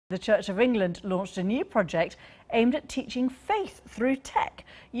The Church of England launched a new project aimed at teaching faith through tech.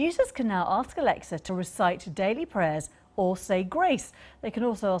 Users can now ask Alexa to recite daily prayers or say grace. They can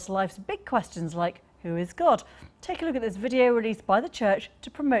also ask life's big questions like, who is God? Take a look at this video released by the church to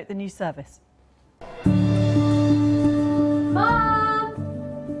promote the new service. Mom!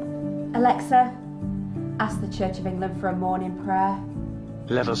 Alexa, ask the Church of England for a morning prayer.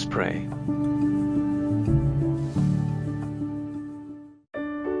 Let us pray.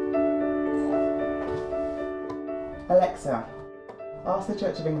 Alexa, ask the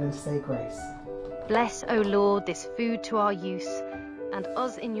Church of England to say grace. Bless, O Lord, this food to our use, and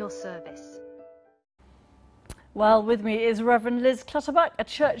us in your service. Well, with me is Revd Liz Clutterbuck, a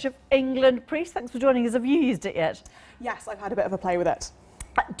Church of England priest. Thanks for joining us. Have you used it yet? Yes, I've had a bit of a play with it.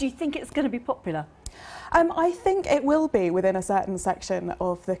 Do you think it's going to be popular? I think it will be within a certain section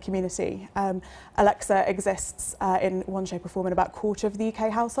of the community. Alexa exists in one shape or form in about a quarter of the UK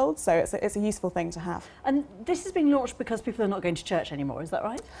households, so it's a useful thing to have. And this has been launched because people are not going to church anymore, is that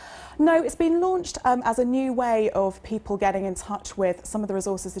right? No, it's been launched as a new way of people getting in touch with some of the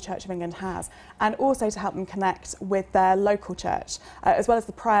resources the Church of England has, and also to help them connect with their local church. As well as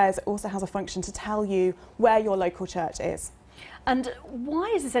the prayers, it also has a function to tell you where your local church is. And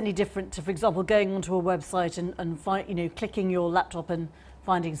why is this any different to, for example, going onto a website and clicking your laptop and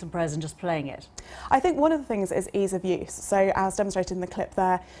finding some prayers and just playing it? I think one of the things is ease of use. So as demonstrated in the clip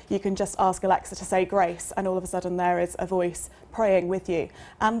there, you can just ask Alexa to say grace and all of a sudden there is a voice praying with you.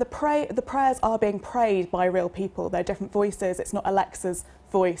 And the prayers are being prayed by real people. They're different voices. It's not Alexa's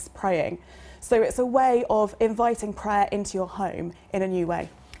voice praying. So it's a way of inviting prayer into your home in a new way.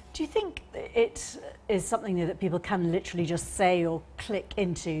 Do you think it is something that people can literally just say or click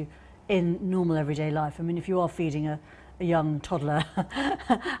into in normal everyday life? I mean, if you are feeding a young toddler,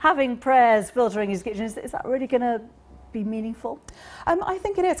 having prayers filtering his kitchen, is that really going to be meaningful? I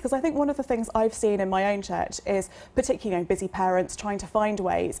think it is, because I think one of the things I've seen in my own church is particularly busy parents trying to find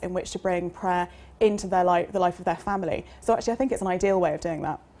ways in which to bring prayer into their life, the life of their family. So actually I think it's an ideal way of doing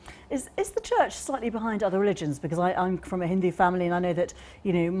that. Is the church slightly behind other religions? Because I'm from a Hindu family and I know that,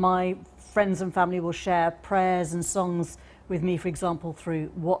 my friends and family will share prayers and songs with me, for example, through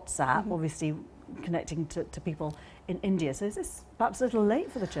WhatsApp, obviously connecting to people in India. So is this perhaps a little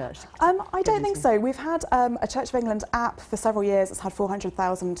late for the church? I don't think so. We've had a Church of England app for several years. It's had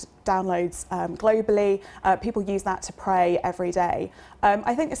 400,000 downloads globally. People use that to pray every day.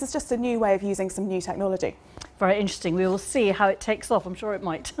 I think this is just a new way of using some new technology. Very interesting. We will see how it takes off. I'm sure it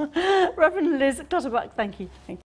might. Revd Liz Clutterbuck, thank you.